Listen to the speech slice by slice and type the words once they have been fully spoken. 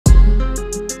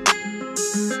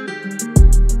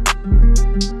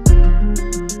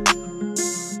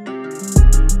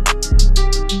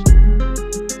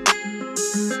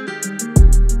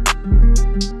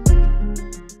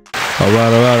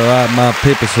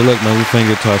Pippin. So look, man, we finna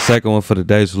get to our second one for the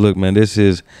day. So look, man, this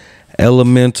is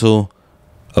Elemental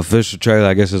official trailer.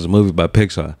 I guess it's a movie by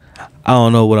Pixar. I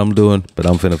don't know what I'm doing, but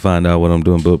I'm finna find out what I'm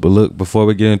doing. But look, before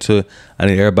we get into it, I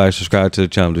need everybody to subscribe to the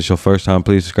channel. If this is your first time,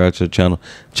 please subscribe to the channel.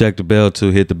 Check the bell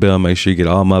too. Hit the bell. Make sure you get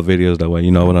all my videos. That way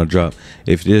you know when I drop.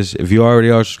 If you already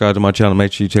are subscribed to my channel,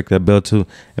 make sure you check that bell too,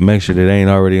 and make sure that they ain't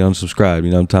already unsubscribed. You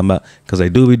know what I'm talking about? Because they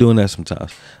do be doing that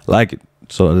sometimes. Like it,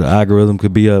 so the algorithm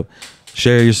could be up.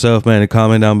 Share yourself, man, and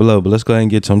comment down below. But let's go ahead and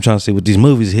get to. I'm trying to see what these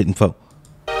movies are hitting for.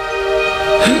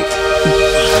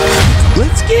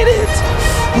 Let's get it.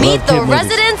 Meet the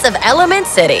residents of Element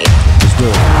City. Let's do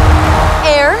it.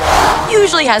 Air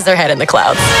usually has their head in the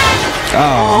clouds.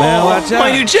 Oh, man, watch out.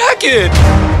 My new jacket.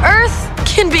 Earth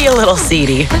can be a little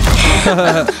seedy.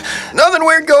 Nothing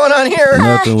weird going on here.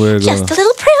 Nothing weird going on. Just a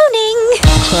little pruning.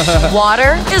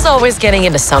 Water is always getting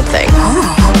into something.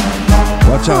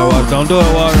 Watch out, Water. Don't do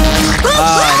it, Water.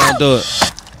 Don't do it.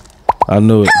 I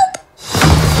knew it.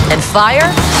 And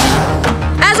fire,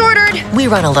 as ordered, we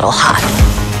run a little hot.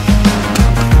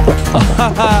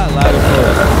 Light it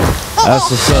for. That's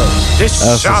what's up.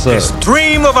 This shop is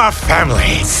dream of our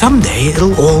family. Someday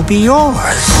it'll all be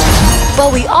yours.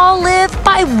 But we all live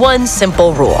by one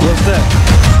simple rule. What's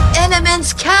that?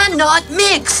 Elements cannot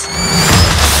mix.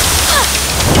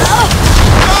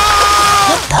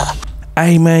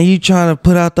 Hey, man, you trying to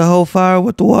put out the whole fire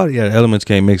with the water? Yeah, the elements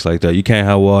can't mix like that. You can't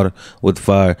have water with the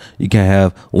fire. You can't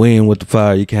have wind with the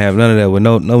fire. You can't have none of that with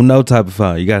no type of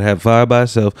fire. You got to have fire by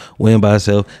itself, wind by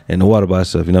itself, and the water by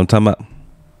itself. You know what I'm talking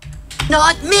about?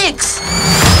 Not mix.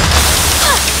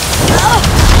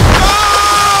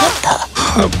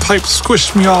 A pipe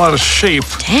squished me all out of shape.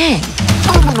 Dang.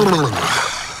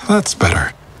 That's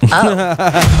better.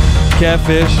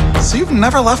 Catfish. So you've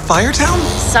never left Firetown?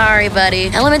 Sorry, buddy.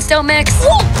 Elements don't mix.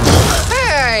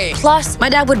 Hey. Plus, my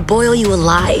dad would boil you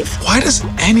alive. Why does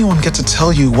anyone get to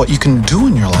tell you what you can do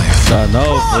in your life? I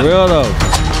know, for real though.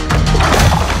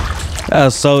 That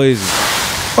was so easy.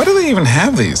 Why do they even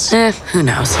have these? Who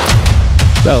knows?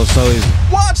 That was so easy.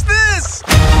 Watch this.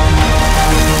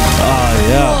 Oh,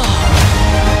 yeah.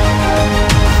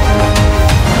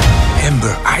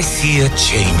 Ember, I see a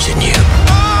change in you.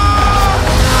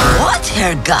 What,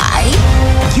 hair guy?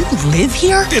 You live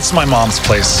here? It's my mom's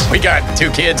place. We got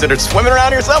 2 kids that are swimming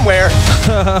around here somewhere.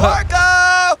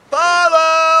 Marco,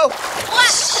 follow.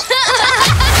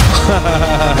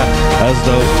 That's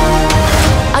dope.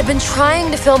 I've been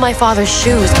trying to fill my father's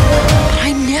shoes, but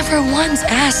I never once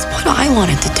asked what I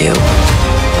wanted to do.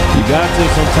 You got to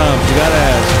sometimes. You got to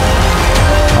ask.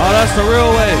 Oh, that's the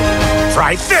real way.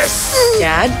 Try this.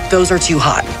 Dad, those are too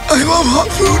hot. I love hot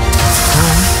food.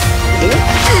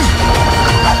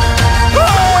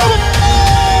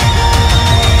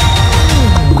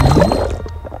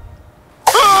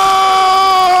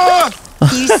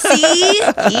 You see?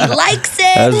 He likes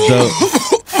it. That's dope.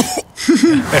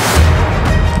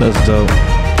 That's dope.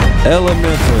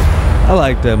 Elemental. I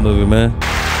like that movie, man.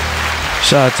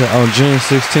 Shout out to on June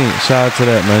 16th. Shout out to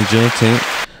that, man.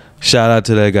 Juneteenth. Shout out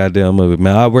to that goddamn movie,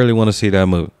 man. I really want to see that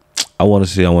movie. I want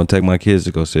to take my kids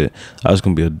to go see it. It's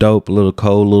going to be a dope, little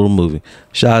cold little movie.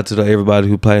 Shout out to everybody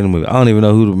who played in the movie. I don't even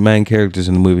know who the main characters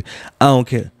in the movie. I don't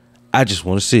care. I just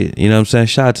want to see it. You know what I'm saying?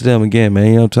 Shout out to them again, man.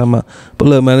 You know what I'm talking about? But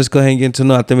look, man, let's go ahead and get into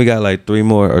it. I think we got like 2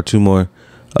 more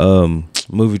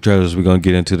movie trailers we're going to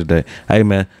get into today. Hey,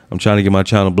 man, I'm trying to get my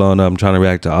channel blown up. I'm trying to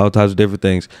react to all types of different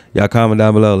things. Y'all comment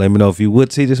down below. Let me know if you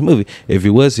would see this movie. If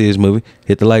you would see this movie,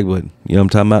 hit the like button. You know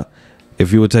what I'm talking about?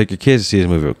 If you would take your kids to see this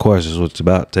movie, of course, this is what it's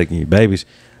about, taking your babies.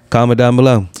 Comment down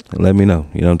below and let me know.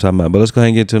 You know what I'm talking about? But let's go ahead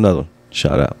and get to another one.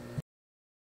 Shout out.